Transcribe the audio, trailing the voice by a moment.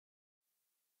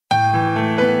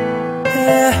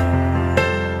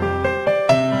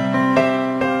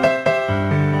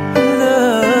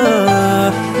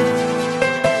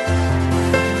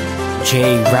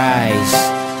J Rise,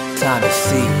 time to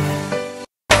see.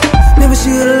 Never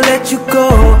should've let you go,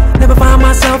 never found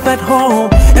myself at home.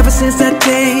 Ever since that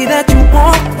day that you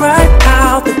walked right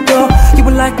out the door, you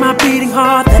were like my beating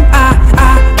heart that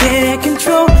I can't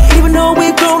control. Even though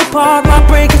we've grown apart, my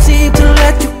brain can seem to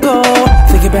let you go.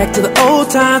 Thinking back to the old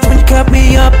times when you kept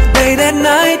me up late at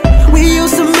night. We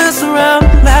used to mess around,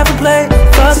 laugh and play,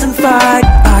 fuss and fight.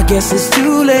 I guess it's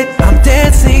too late, I'm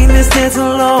dancing this dance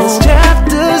alone. This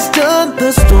chapter's done,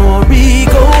 the story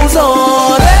goes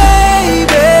on. Baby,